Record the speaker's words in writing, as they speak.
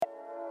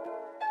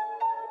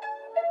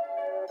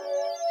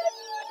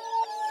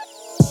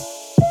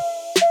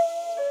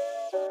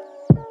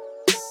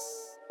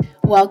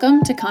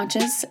Welcome to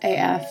Conscious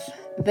AF.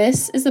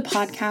 This is a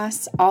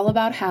podcast all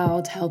about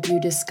how to help you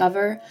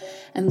discover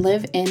and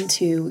live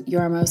into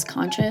your most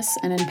conscious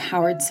and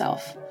empowered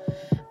self.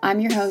 I'm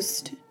your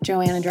host,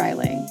 Joanna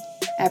Dreiling.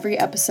 Every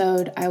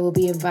episode, I will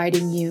be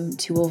inviting you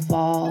to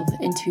evolve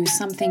into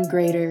something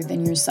greater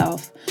than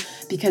yourself,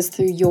 because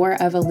through your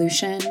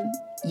evolution,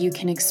 you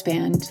can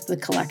expand the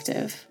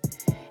collective.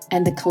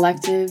 And the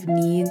collective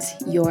needs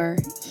your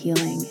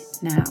healing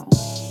now.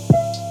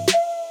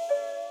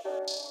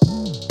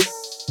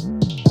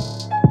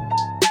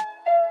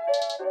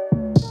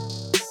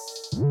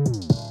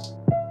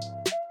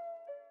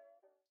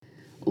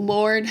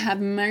 Lord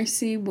have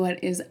mercy,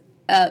 what is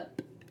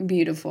up,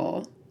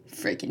 beautiful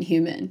freaking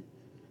human?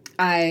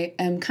 I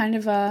am kind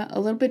of a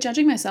little bit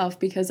judging myself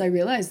because I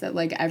realize that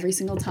like every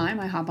single time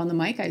I hop on the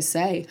mic, I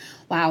say,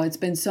 wow, it's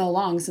been so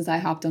long since I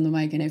hopped on the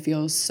mic and it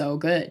feels so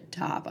good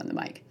to hop on the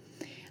mic.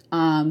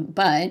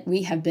 But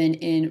we have been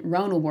in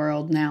Rona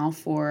world now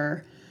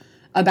for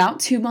about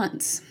 2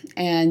 months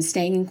and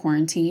staying in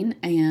quarantine,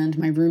 and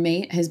my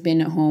roommate has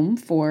been at home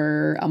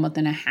for a month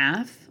and a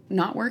half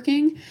not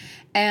working.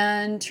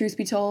 And truth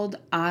be told,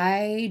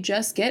 I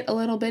just get a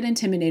little bit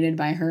intimidated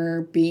by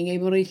her being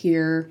able to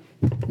hear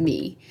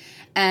me.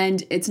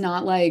 And it's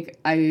not like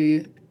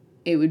it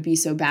would be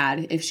so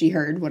bad if she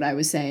heard what I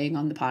was saying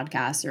on the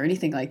podcast or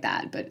anything like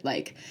that. But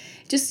like,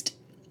 just,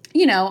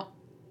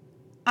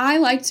 I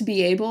like to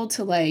be able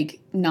to like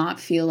not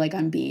feel like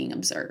I'm being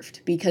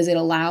observed, because it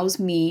allows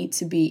me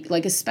to be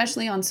like,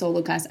 especially on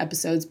solo cast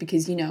episodes,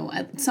 because,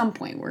 at some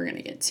point we're going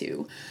to get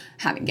to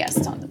having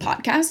guests on the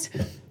podcast.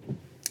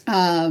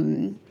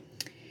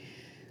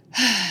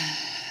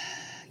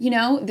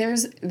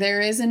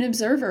 There is an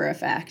observer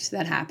effect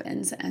that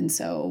happens. And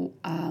so,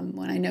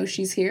 when I know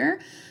she's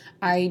here,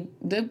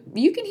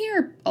 you can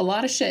hear a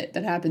lot of shit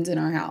that happens in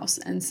our house.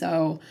 And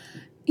so,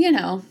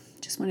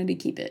 just wanted to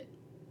keep it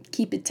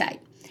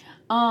tight.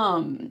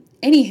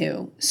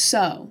 Anywho,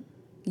 so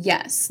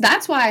yes,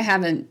 that's why I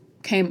haven't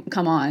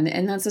come on,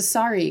 and that's a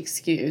sorry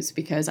excuse,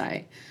 because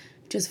I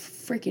just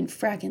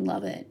fracking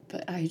love it.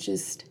 But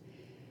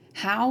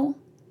how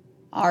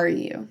are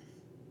you?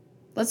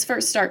 Let's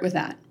first start with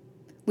that.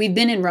 We've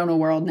been in Rona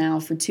world now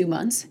for 2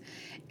 months,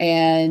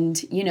 and,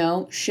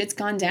 shit's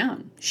gone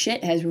down.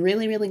 Shit has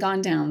really, really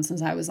gone down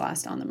since I was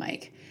last on the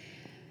mic.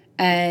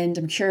 And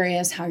I'm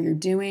curious how you're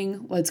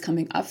doing, what's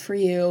coming up for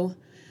you,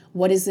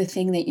 what is the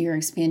thing that you're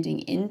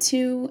expanding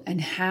into,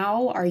 and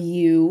how are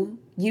you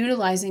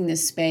utilizing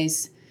this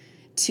space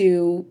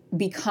to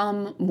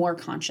become more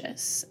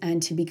conscious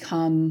and to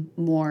become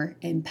more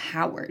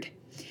empowered.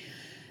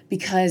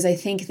 Because I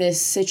think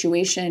this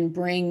situation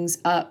brings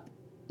up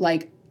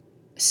like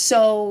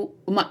so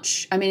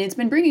much. I mean, it's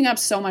been bringing up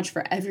so much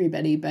for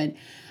everybody, but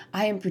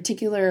I in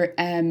particular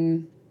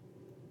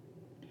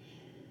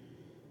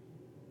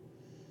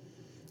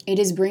it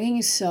is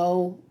bringing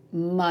so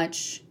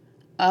much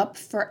up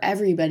for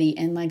everybody,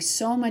 and like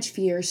so much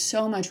fear,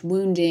 so much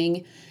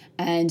wounding,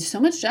 and so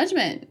much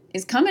judgment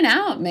is coming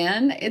out,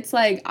 man. It's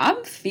like,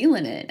 I'm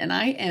feeling it and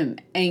I am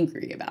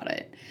angry about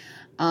it.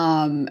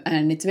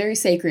 And it's very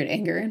sacred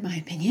anger, in my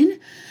opinion.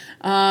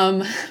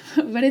 But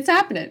it's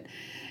happening.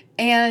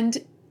 And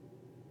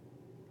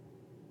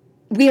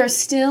we are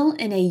still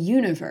in a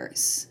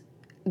universe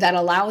that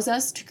allows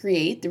us to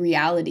create the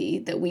reality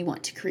that we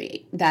want to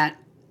create, that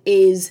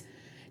is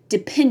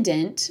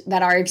dependent,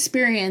 that our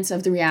experience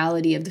of the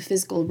reality, of the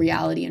physical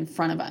reality in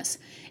front of us,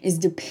 is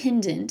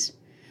dependent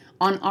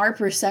on our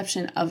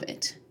perception of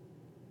it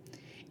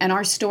and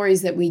our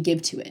stories that we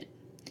give to it.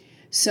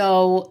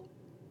 So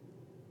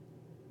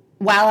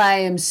while I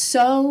am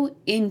so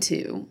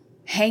into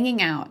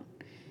hanging out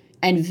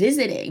and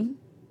visiting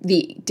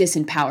the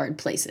disempowered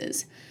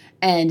places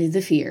and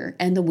the fear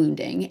and the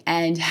wounding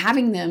and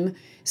having them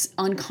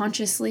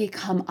unconsciously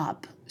come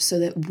up so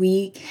that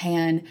we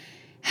can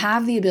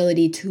have the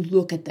ability to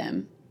look at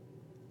them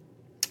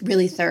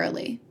really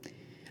thoroughly.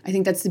 I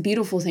think that's the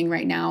beautiful thing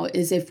right now,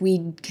 is if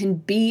we can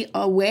be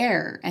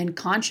aware and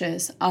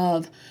conscious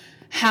of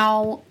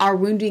how our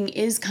wounding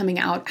is coming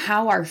out,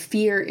 how our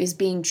fear is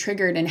being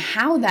triggered, and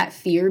how that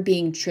fear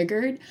being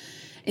triggered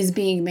is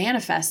being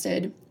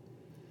manifested.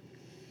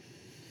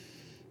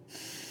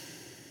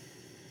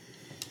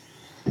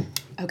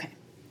 Okay.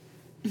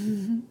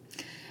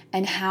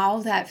 And how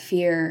that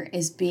fear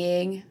is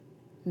being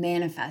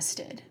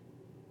manifested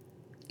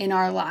in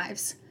our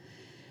lives.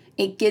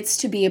 It gets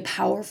to be a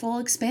powerful,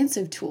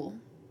 expansive tool.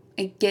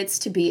 It gets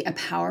to be a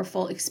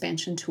powerful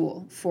expansion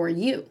tool for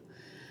you.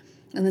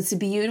 And that's the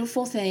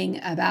beautiful thing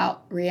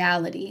about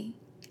reality,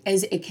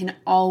 is it can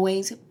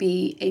always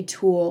be a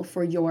tool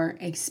for your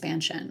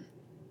expansion.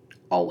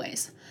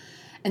 Always.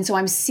 And so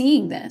I'm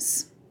seeing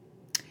this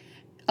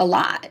a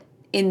lot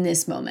in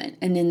this moment,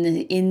 and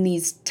in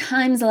these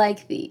times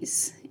like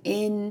these.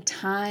 In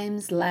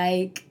times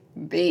like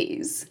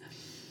these.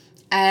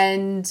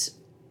 And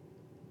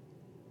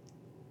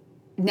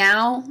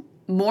now,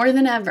 more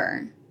than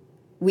ever,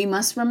 we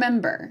must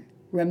remember.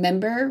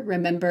 Remember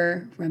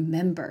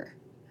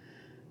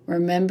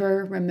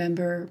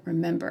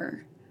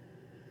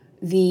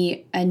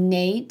the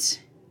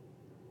innate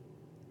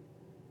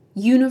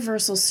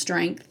universal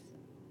strength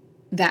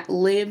that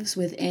lives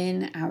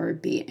within our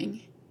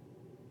being.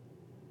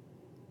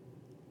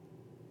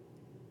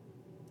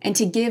 And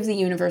to give the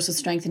universal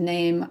strength a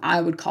name,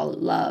 I would call it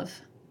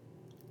love.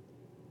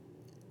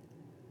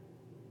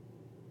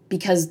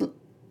 Because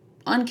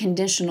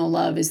unconditional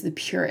love is the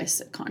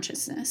purest of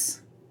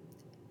consciousness.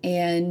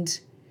 And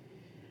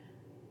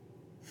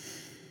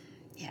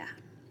yeah.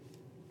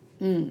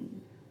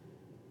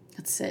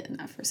 Let's sit in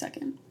that for a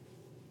second.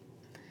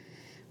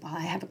 While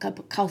I have a cup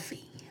of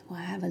coffee, while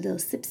I have a little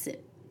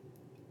sip.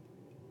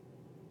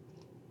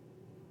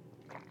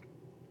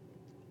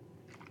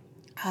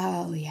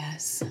 Oh,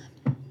 yes.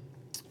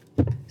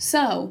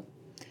 So,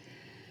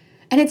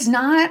 and it's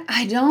not,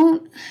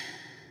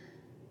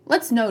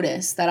 let's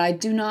notice that I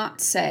do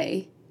not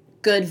say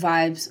good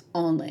vibes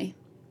only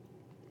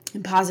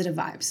and positive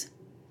vibes.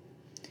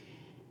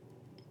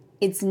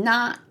 It's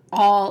not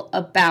all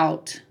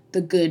about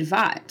the good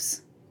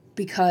vibes,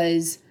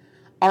 because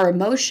our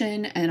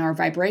emotion and our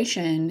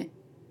vibration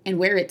and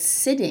where it's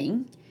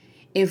sitting,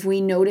 if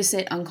we notice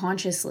it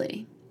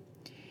unconsciously,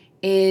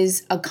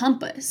 is a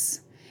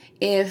compass.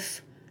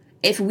 If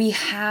we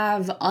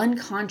have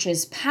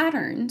unconscious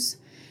patterns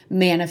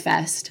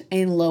manifest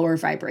in lower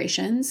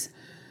vibrations,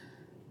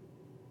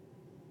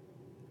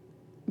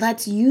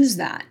 let's use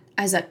that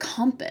as a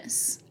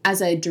compass,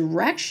 as a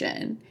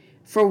direction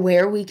for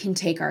where we can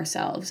take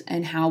ourselves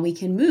and how we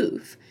can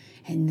move.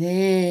 And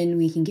then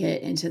we can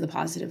get into the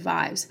positive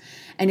vibes.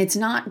 And it's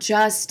not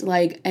just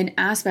like an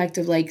aspect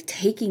of like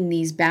taking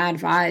these bad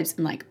vibes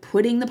and like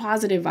putting the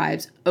positive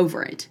vibes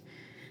over it.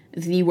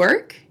 The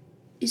work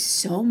is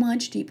so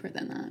much deeper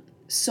than that.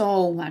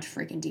 So much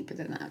freaking deeper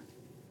than that.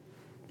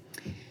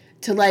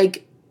 To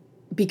like,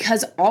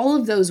 because all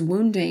of those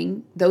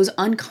wounding, those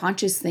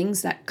unconscious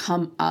things that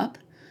come up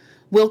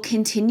will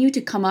continue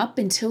to come up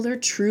until they're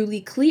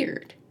truly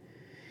cleared.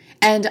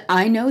 And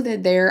I know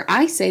that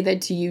I say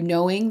that to you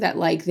knowing that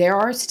like there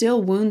are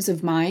still wounds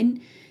of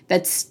mine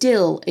that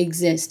still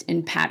exist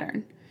in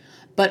pattern.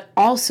 But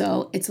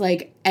also it's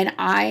like, and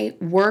I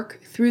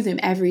work through them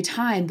every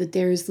time, but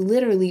there's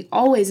literally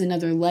always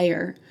another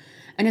layer.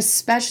 And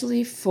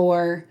especially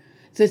for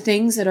the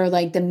things that are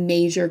like the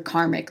major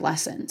karmic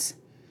lessons.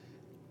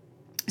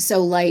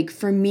 So like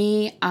for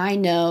me, I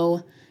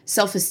know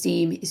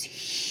self-esteem is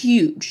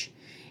huge.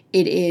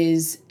 It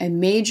is a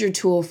major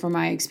tool for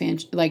my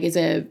expansion. Like it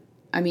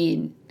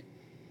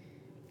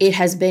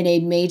has been a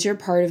major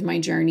part of my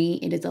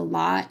journey. It is a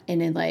lot.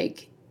 And it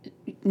like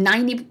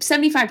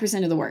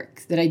 75% of the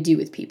work that I do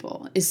with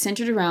people is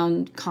centered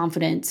around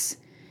confidence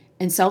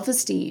and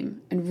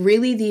self-esteem and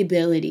really the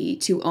ability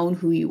to own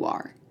who you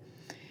are.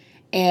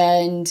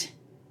 And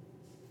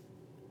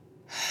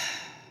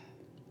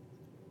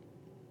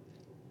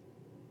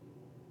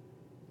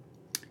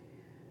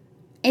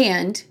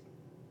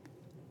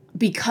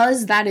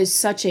because that is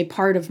such a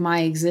part of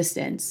my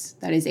existence,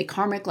 that is a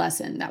karmic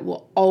lesson that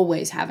will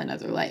always have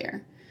another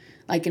layer.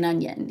 Like an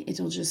onion, it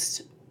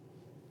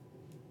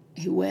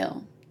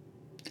will.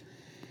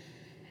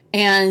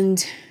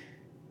 And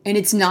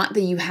it's not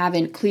that you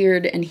haven't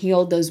cleared and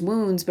healed those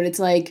wounds, but it's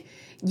like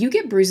you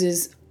get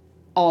bruises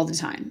all the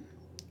time.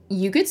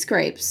 You get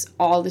scrapes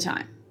all the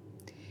time.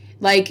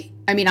 Like,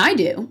 I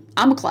do.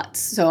 I'm a klutz.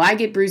 So I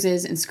get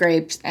bruises and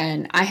scrapes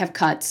and I have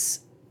cuts.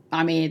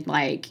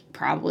 Like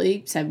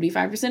probably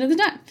 75% of the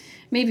time,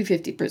 maybe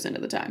 50%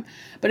 of the time.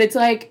 But it's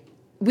like,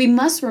 we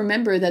must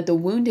remember that the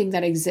wounding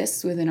that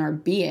exists within our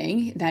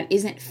being that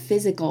isn't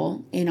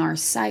physical in our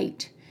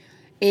sight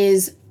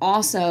is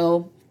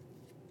also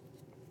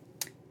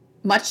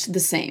much the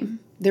same.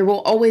 There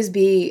will always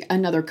be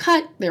another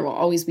cut. There will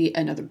always be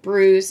another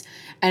bruise.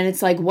 And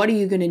it's like, what are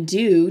you going to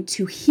do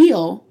to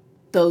heal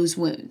those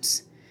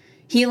wounds?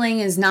 Healing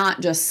is not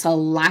just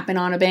slapping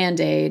on a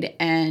Band-Aid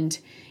and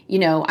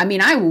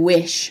I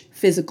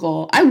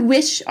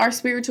wish our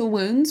spiritual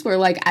wounds were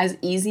like as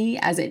easy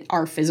as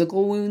our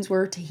physical wounds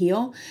were to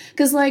heal.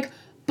 Cause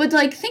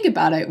think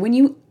about it. When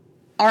you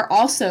are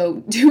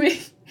also doing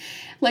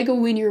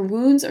when your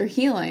wounds are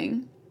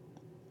healing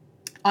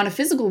on a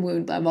physical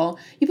wound level,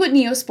 you put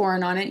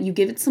Neosporin on it, you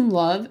give it some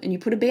love and you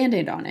put a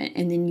Band-Aid on it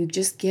and then you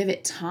just give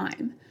it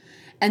time.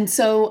 And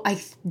so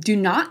I do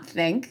not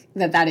think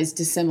that is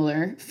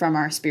dissimilar from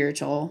our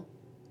spiritual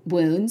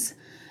wounds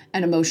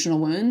and emotional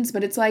wounds,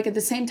 but it's like at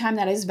the same time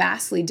that is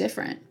vastly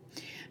different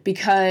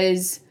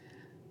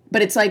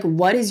but it's like,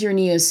 what is your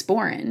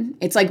Neosporin?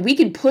 It's like we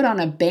can put on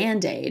a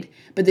Band-Aid,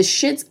 but the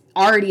shit's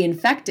already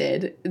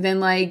infected, then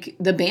like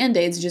the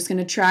Band-Aid's just going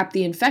to trap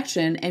the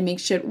infection and make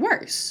shit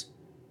worse.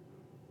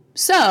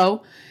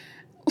 So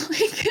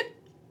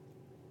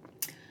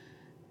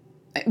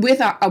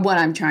what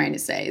I'm trying to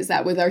say is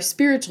that with our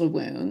spiritual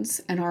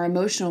wounds and our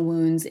emotional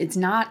wounds, it's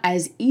not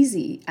as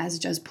easy as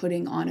just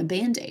putting on a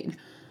Band-Aid.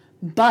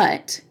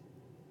 But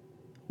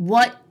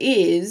what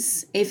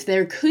is, if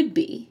there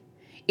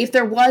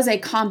was a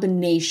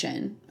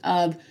combination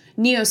of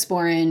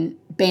Neosporin,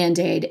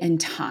 Band-Aid,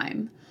 and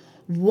time,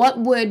 What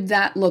would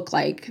that look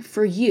like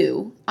for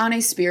you on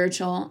a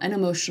spiritual and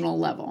emotional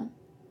level?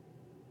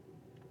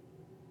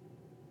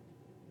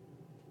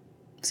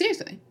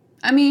 Seriously.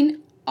 I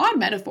mean, odd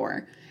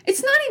metaphor.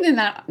 It's not even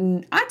that,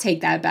 I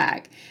take that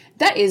back.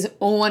 That is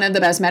one of the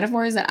best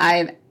metaphors that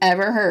I've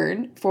ever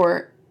heard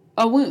for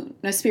a wound,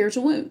 a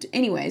spiritual wound.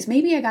 Anyways,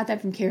 maybe I got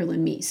that from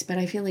Carolyn Meese, but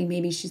I feel like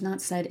maybe she's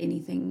not said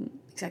anything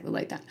exactly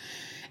like that.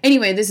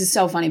 Anyway, this is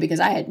so funny because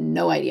I had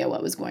no idea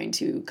what was going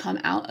to come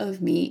out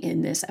of me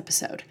in this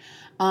episode.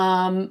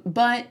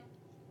 But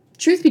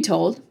truth be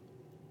told,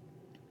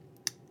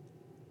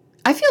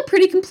 I feel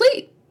pretty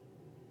complete.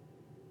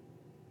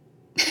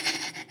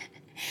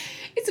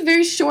 It's a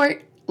very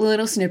short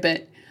little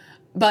snippet,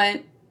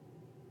 but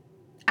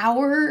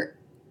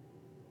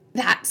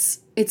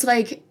it's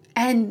like,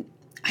 and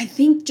I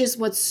think just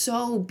what's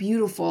so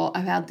beautiful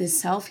about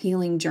this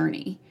self-healing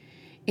journey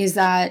is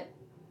that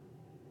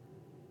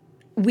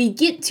we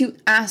get to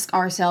ask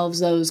ourselves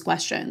those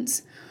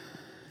questions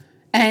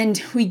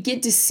and we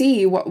get to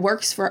see what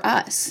works for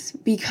us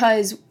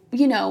because,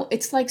 you know,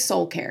 it's like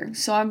soul care.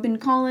 So I've been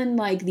calling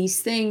like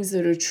these things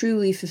that are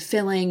truly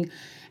fulfilling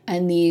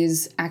and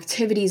these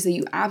activities that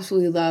you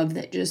absolutely love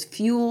that just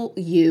fuel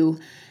you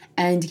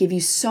and give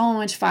you so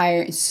much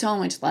fire and so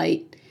much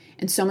light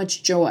and so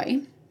much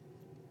joy,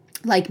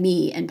 like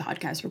me and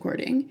podcast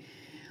recording.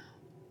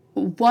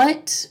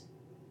 What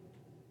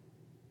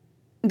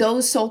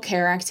those soul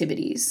care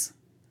activities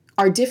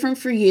are different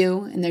for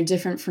you and they're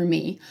different for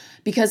me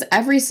because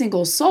every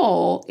single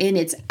soul in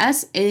its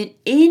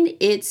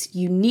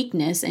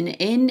uniqueness and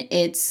in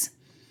its,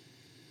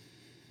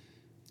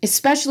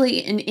 especially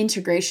in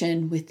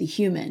integration with the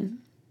human,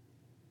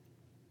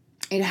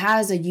 it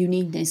has a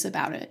uniqueness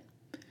about it.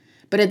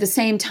 But at the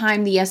same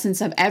time, the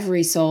essence of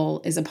every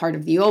soul is a part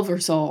of the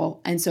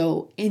oversoul. And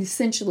so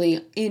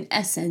essentially, in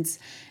essence,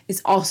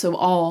 it's also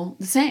all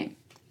the same.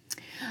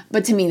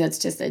 But to me, that's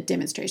just a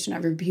demonstration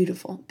of a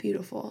beautiful,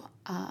 beautiful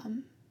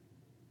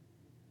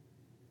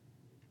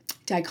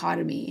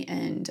dichotomy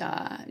and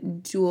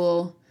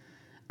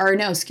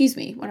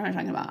what am I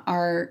talking about?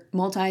 Our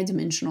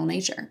multidimensional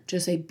nature.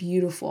 Just a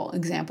beautiful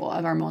example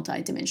of our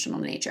multidimensional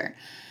nature.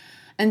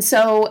 And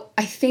so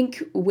I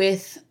think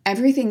with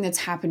everything that's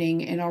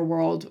happening in our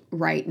world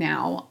right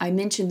now, I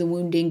mentioned the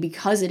wounding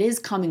because it is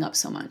coming up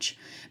so much,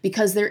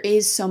 because there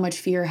is so much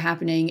fear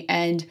happening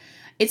and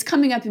it's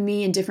coming up in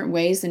me in different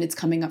ways than it's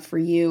coming up for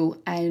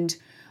you. And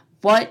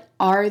what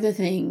are the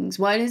things,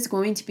 what is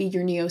going to be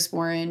your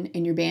Neosporin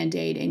and your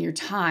Band-Aid and your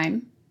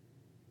time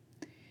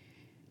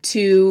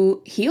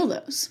to heal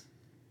those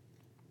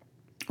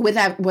with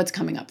what's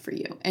coming up for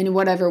you in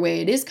whatever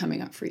way it is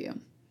coming up for you.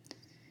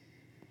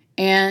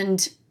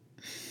 And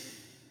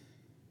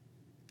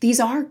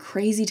these are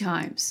crazy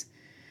times.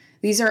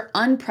 These are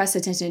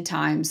unprecedented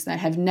times that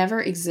have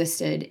never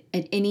existed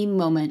at any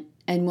moment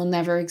and will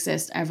never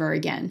exist ever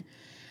again.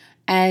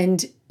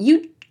 And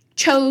you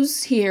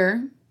chose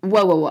here,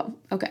 whoa.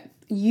 Okay.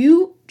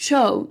 You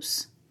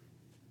chose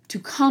to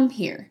come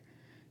here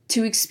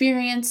to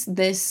experience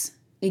this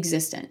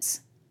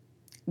existence,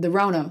 the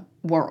Rona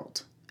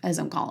world, as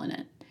I'm calling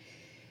it,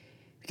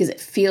 because it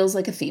feels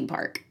like a theme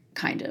park,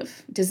 kind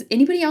of. Does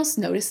anybody else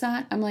notice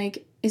that? I'm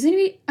like, I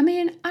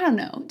don't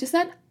know.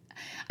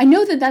 I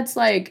know that that's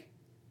like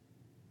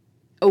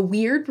a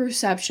weird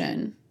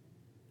perception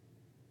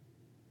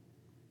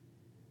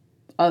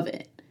of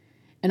it.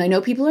 And I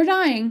know people are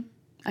dying,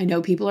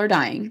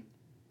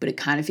 but it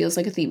kind of feels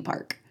like a theme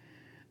park.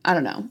 I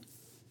don't know.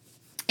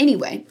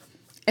 Anyway,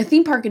 a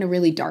theme park in a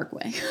really dark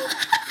way.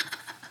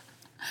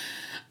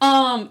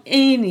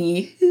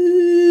 Anywho,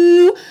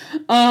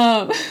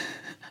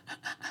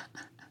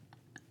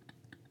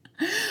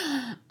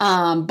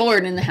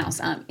 bored in the house.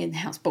 I'm in the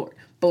house bored.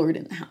 Bored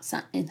in the house.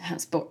 I'm in the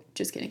house bored.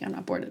 Just kidding. I'm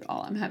not bored at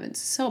all. I'm having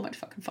so much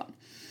fucking fun.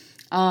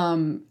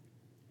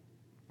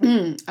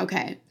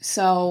 Okay.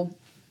 So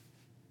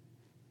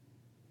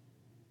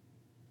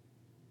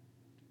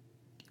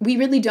we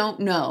really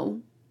don't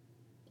know.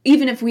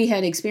 Even if we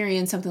had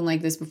experienced something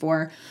like this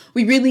before,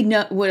 we really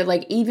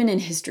even in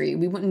history,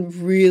 we wouldn't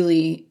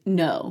really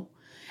know.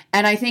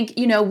 And I think,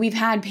 we've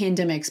had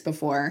pandemics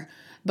before,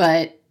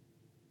 but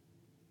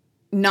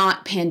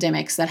not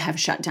pandemics that have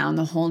shut down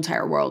the whole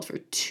entire world for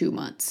 2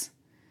 months.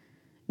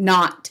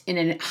 Not in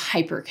a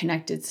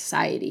hyper-connected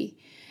society.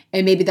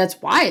 And maybe that's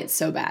why it's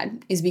so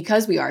bad, is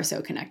because we are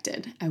so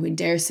connected. I would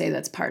dare say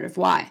that's part of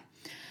why.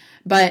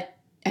 But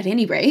at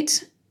any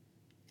rate,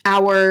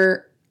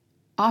 our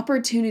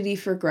opportunity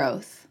for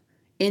growth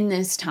in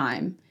this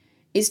time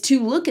is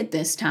to look at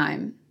this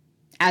time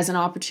as an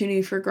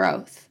opportunity for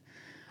growth.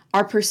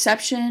 Our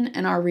perception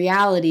and our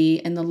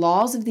reality and the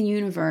laws of the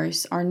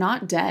universe are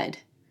not dead.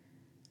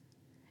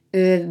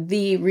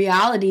 The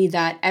reality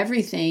that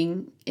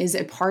everything is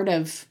a form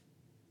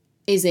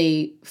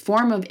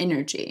of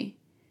energy,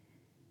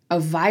 a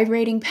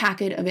vibrating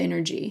packet of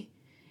energy,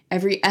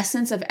 every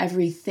essence of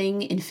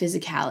everything in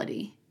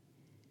physicality,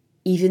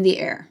 even the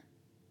air.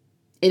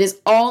 It is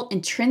all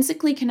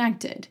intrinsically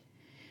connected.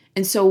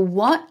 And so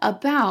what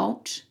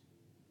about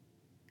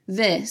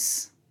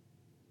this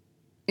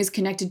is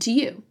connected to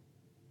you?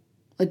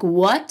 Like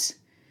what?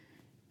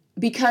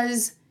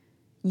 Because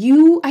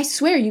I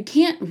swear, you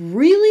can't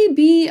really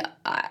be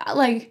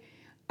like,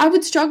 I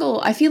would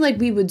struggle. I feel like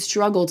we would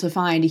struggle to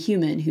find a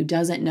human who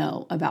doesn't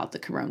know about the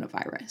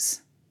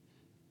coronavirus.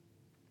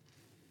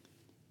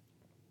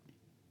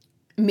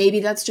 Maybe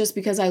that's just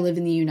because I live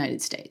in the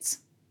United States.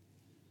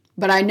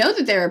 But I know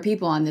that there are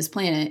people on this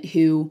planet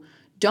who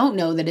don't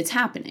know that it's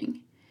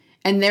happening.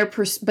 And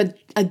but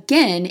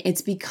again,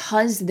 it's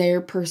because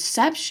their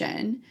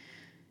perception,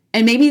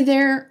 and maybe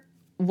their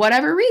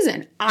whatever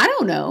reason, I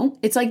don't know.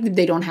 It's like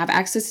they don't have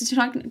access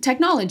to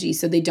technology,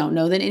 so they don't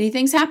know that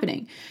anything's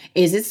happening.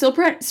 Is it still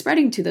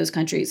spreading to those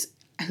countries?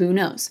 Who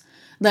knows?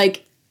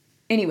 Like,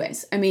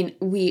 anyways, I mean,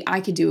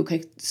 I could do a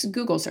quick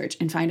Google search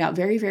and find out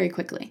very, very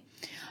quickly.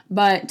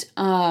 But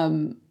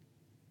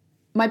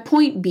my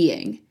point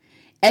being,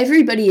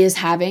 everybody is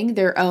having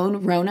their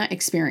own Rona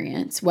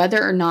experience,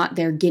 whether or not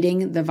they're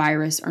getting the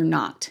virus or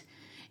not.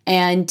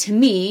 And to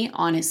me,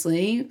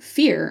 honestly,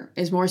 fear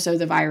is more so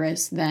the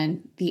virus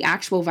than the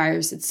actual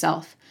virus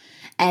itself.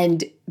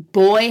 And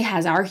boy,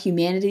 has our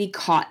humanity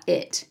caught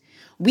it.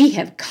 We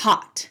have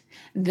caught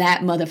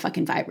that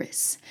motherfucking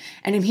virus.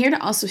 And I'm here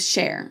to also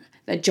share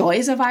that joy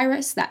is a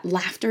virus, that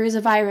laughter is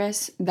a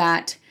virus,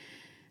 that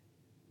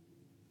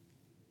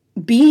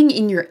being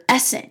in your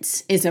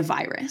essence is a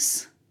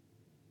virus.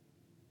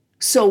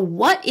 So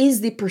what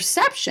is the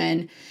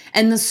perception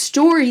and the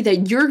story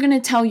that you're going to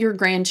tell your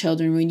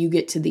grandchildren when you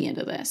get to the end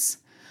of this?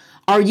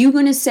 Are you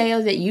going to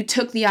say that you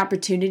took the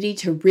opportunity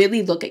to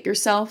really look at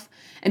yourself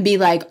and be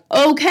like,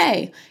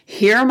 okay,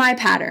 here are my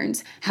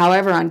patterns,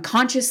 however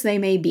unconscious they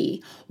may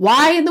be.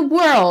 Why in the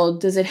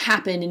world does it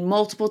happen in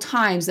multiple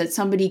times that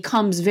somebody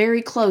comes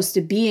very close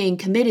to being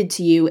committed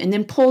to you and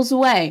then pulls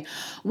away?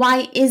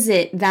 Why is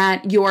it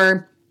that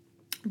your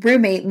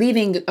roommate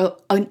leaving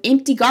an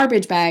empty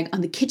garbage bag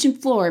on the kitchen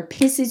floor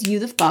pisses you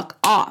the fuck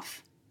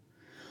off?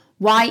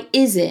 Why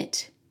is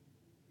it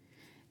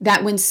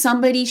that when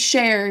somebody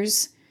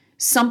shares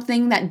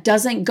something that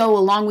doesn't go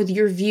along with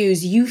your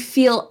views, you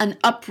feel an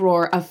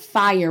uproar of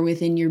fire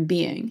within your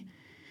being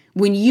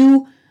when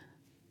you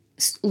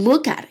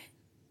look at it?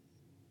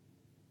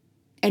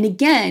 And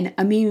again,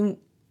 I mean,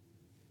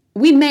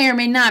 we may or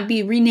may not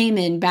be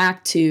renaming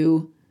back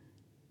to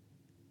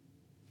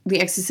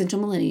the existential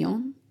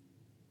millennial.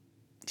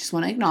 Just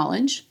want to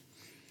acknowledge.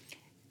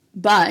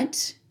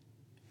 But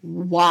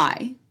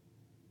why?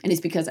 And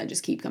it's because I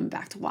just keep coming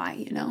back to why,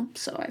 you know?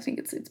 So I think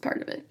it's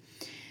part of it.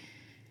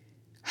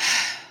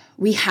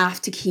 We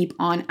have to keep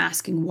on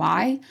asking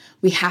why.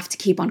 We have to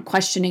keep on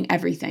questioning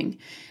everything,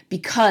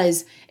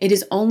 because it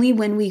is only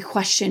when we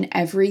question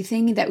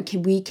everything that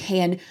we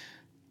can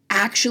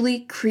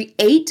actually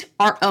create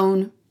our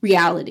own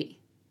reality.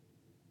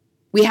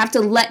 We have to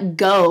let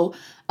go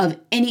of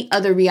any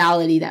other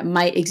reality that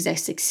might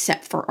exist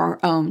except for our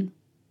own.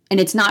 And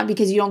it's not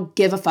because you don't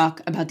give a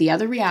fuck about the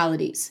other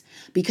realities,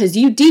 because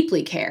you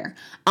deeply care.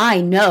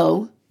 I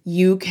know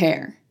you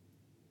care.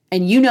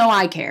 And you know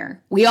I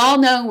care. We all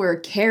know we're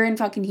caring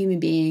fucking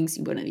human beings.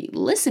 You wouldn't be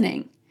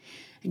listening.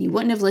 And you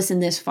wouldn't have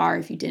listened this far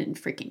if you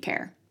didn't freaking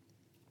care.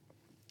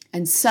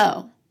 And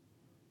so,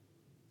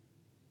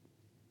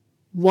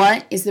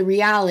 what is the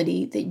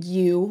reality that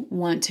you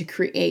want to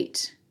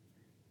create?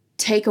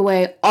 Take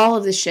away all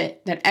of the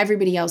shit that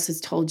everybody else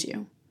has told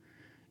you.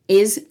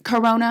 Is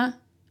corona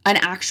an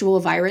actual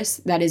virus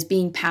that is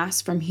being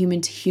passed from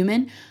human to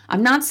human?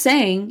 I'm not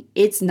saying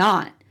it's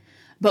not,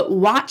 but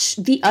watch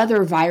the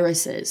other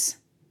viruses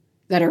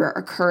that are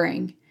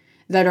occurring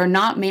that are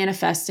not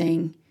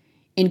manifesting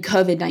in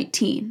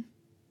COVID-19.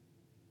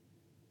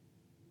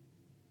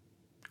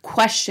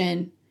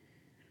 Question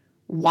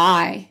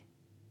why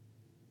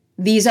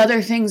these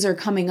other things are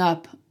coming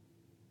up.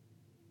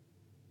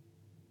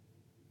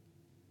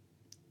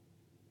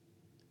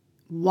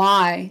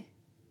 Why?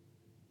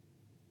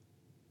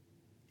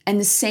 And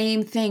the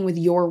same thing with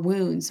your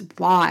wounds.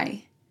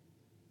 Why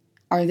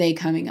are they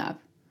coming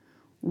up?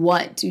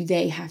 What do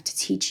they have to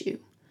teach you?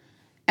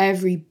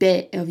 Every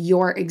bit of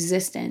your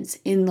existence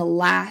in the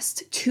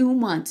last 2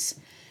 months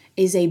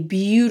is a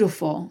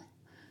beautiful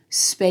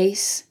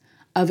space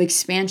of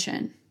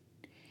expansion.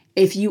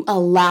 If you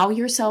allow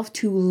yourself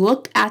to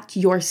look at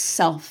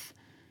yourself,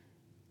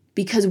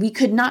 because we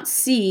could not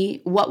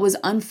see what was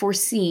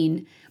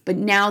unforeseen, but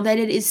now that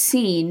it is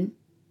seen,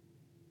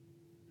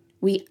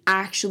 we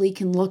actually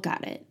can look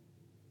at it.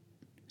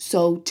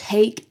 So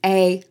take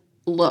a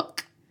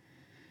look.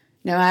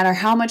 No matter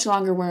how much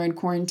longer we're in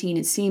quarantine,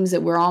 it seems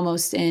that we're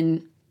almost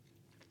in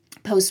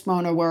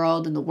post-corona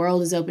world and the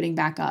world is opening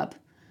back up.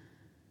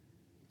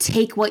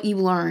 Take what you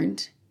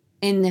learned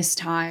in this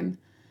time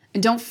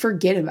and don't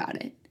forget about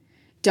it.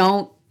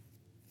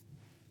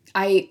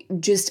 I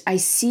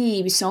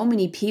see so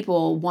many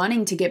people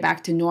wanting to get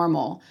back to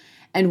normal.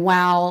 And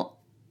while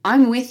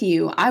I'm with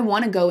you, I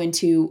want to go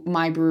into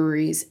my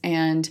breweries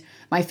and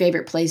my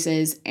favorite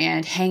places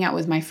and hang out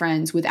with my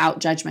friends without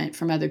judgment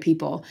from other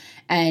people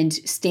and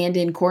stand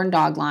in corn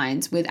dog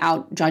lines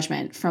without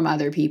judgment from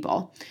other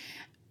people.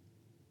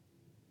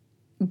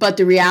 But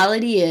the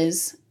reality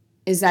is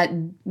is that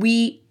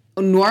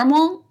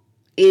normal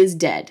is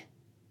dead.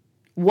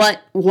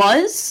 What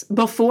was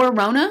before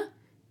Rona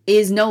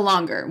is no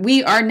longer.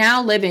 We are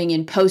now living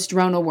in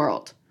post-Rona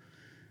world.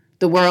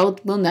 The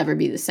world will never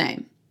be the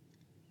same.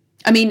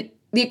 I mean,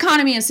 the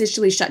economy is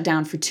essentially shut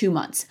down for 2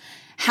 months.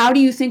 How do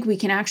you think we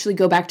can actually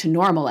go back to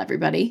normal,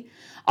 everybody?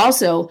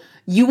 Also,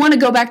 you want to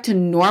go back to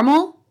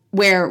normal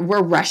where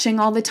we're rushing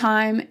all the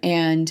time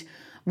and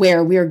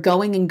where we're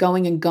going and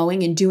going and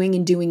going and doing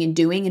and doing and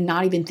doing and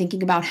not even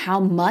thinking about how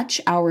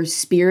much our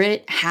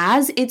spirit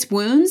has its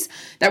wounds,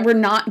 that we're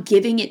not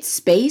giving it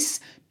space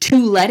to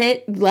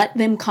let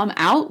them come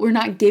out. We're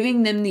not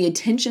giving them the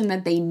attention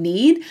that they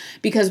need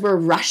because we're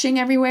rushing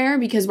everywhere,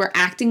 because we're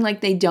acting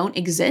like they don't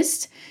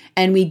exist,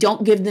 and we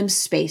don't give them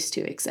space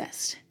to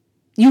exist.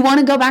 You want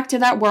to go back to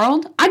that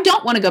world? I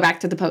don't want to go back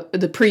to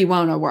the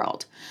pre-Rona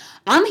world.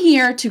 I'm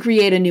here to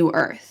create a new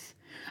earth.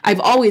 I've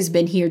always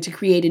been here to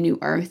create a new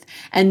earth.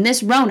 And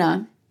this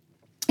Rona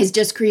is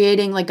just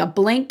creating like a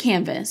blank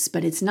canvas,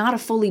 but it's not a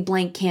fully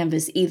blank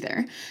canvas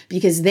either,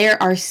 because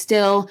there are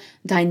still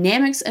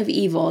dynamics of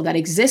evil that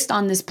exist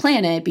on this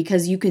planet,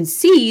 because you can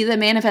see the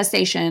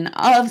manifestation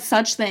of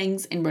such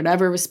things in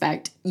whatever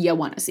respect you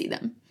want to see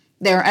them.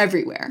 They're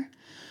everywhere.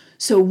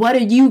 So what are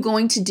you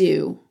going to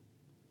do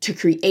to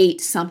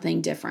create something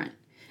different?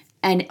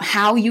 And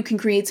how you can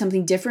create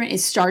something different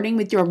is starting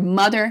with your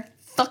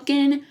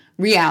motherfucking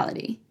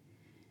reality.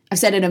 I've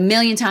said it a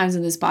million times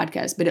in this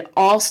podcast, but it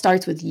all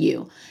starts with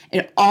you.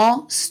 It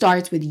all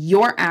starts with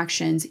your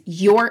actions,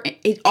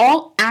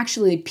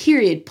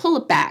 period, pull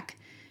it back.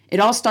 It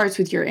all starts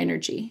with your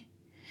energy,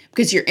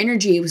 because your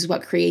energy is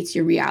what creates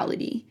your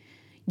reality.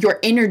 Your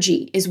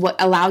energy is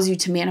what allows you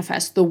to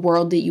manifest the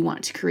world that you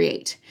want to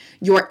create.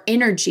 Your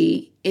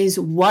energy is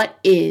what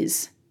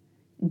is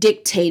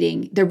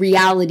dictating the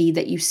reality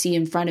that you see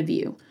in front of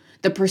you,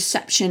 the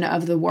perception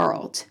of the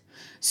world.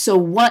 So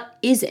what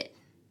is it?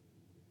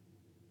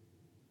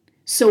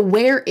 So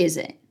where is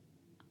it?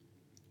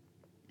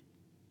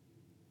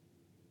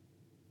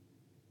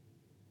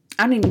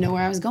 I don't even know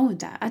where I was going with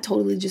that. I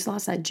totally just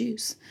lost that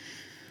juice.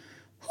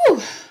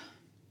 Whew.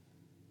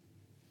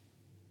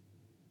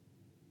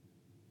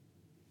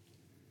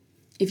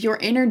 If your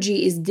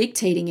energy is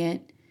dictating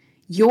it,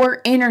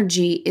 your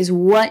energy is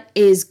what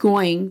is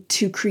going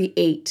to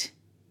create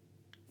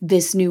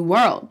this new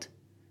world.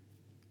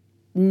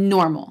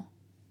 Normal.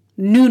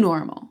 New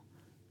normal.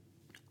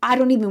 I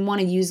don't even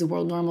want to use the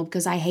word normal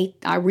because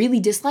I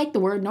really dislike the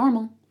word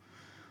normal.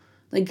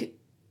 Like,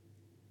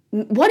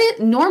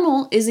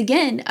 normal is,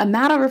 again, a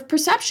matter of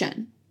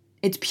perception.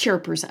 It's pure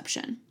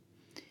perception.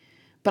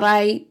 But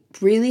I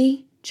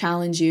really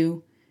challenge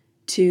you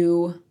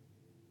to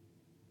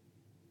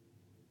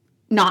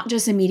not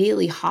just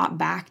immediately hop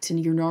back to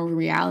your normal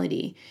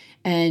reality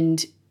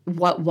and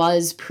what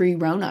was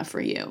pre-Rona for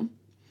you.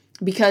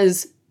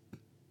 Because,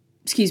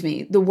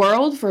 the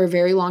world for a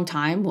very long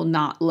time will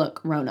not look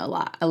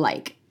Rona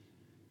alike.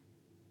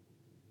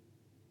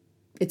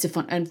 It's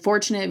an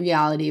unfortunate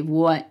reality of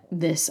what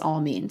this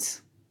all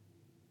means.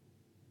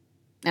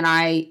 And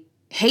I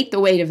hate the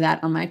weight of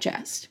that on my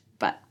chest,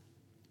 but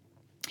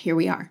here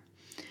we are.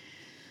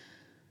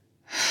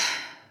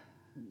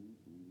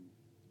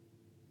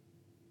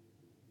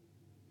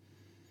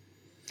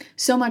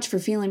 So much for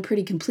feeling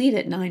pretty complete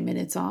at 9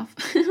 minutes off.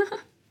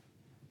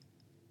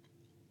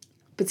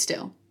 But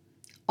still,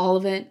 all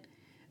of it,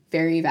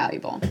 very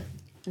valuable.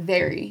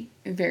 Very,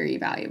 very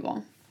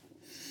valuable.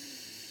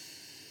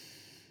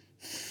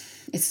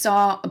 It's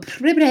all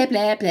blah, blah,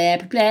 blah, blah,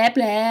 blah,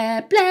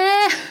 blah,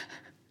 blah.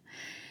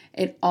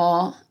 It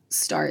all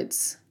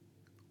starts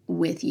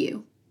with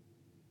you.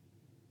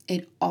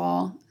 It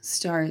all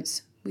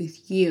starts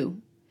with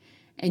you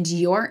and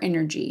your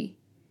energy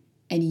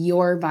and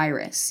your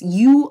virus.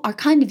 You are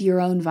kind of your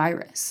own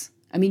virus.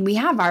 I mean, we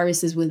have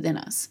viruses within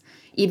us,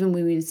 even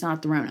when it's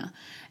not the Rona.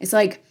 It's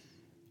like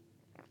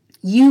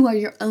you are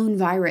your own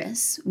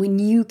virus when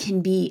you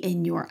can be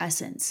in your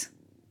essence.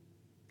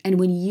 And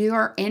when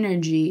your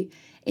energy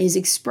is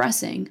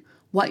expressing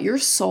what your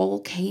soul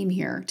came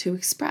here to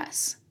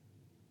express.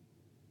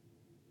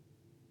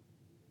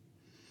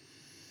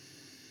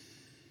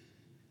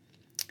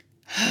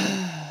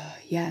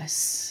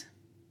 Yes.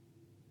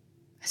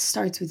 It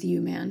starts with you,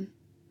 man.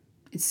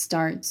 It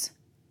starts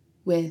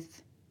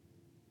with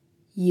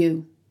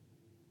you.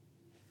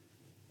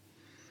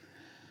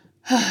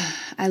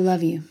 I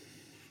love you.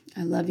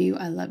 I love you.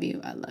 I love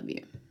you. I love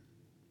you.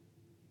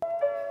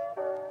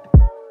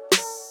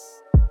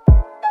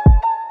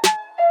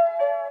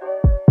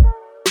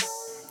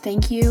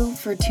 Thank you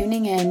for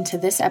tuning in to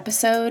this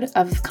episode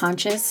of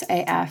Conscious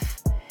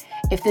AF.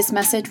 If this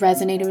message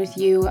resonated with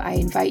you, I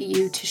invite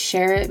you to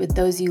share it with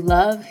those you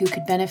love who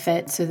could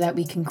benefit so that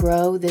we can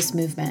grow this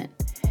movement.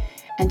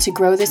 And to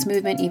grow this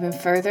movement even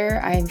further,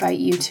 I invite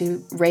you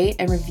to rate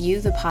and review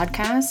the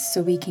podcast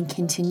so we can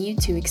continue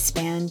to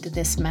expand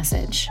this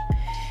message.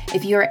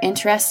 If you are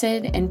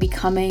interested in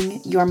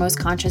becoming your most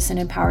conscious and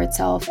empowered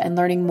self and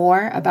learning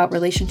more about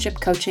relationship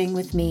coaching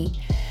with me,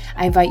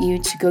 I invite you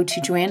to go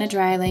to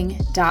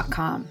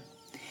joannadreiling.com.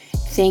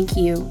 Thank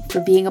you for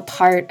being a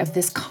part of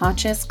this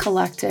conscious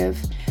collective.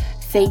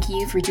 Thank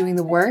you for doing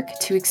the work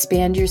to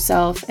expand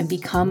yourself and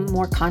become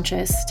more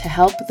conscious to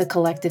help the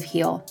collective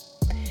heal.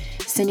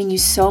 Sending you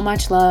so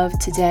much love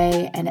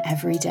today and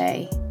every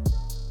day.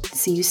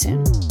 See you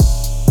soon.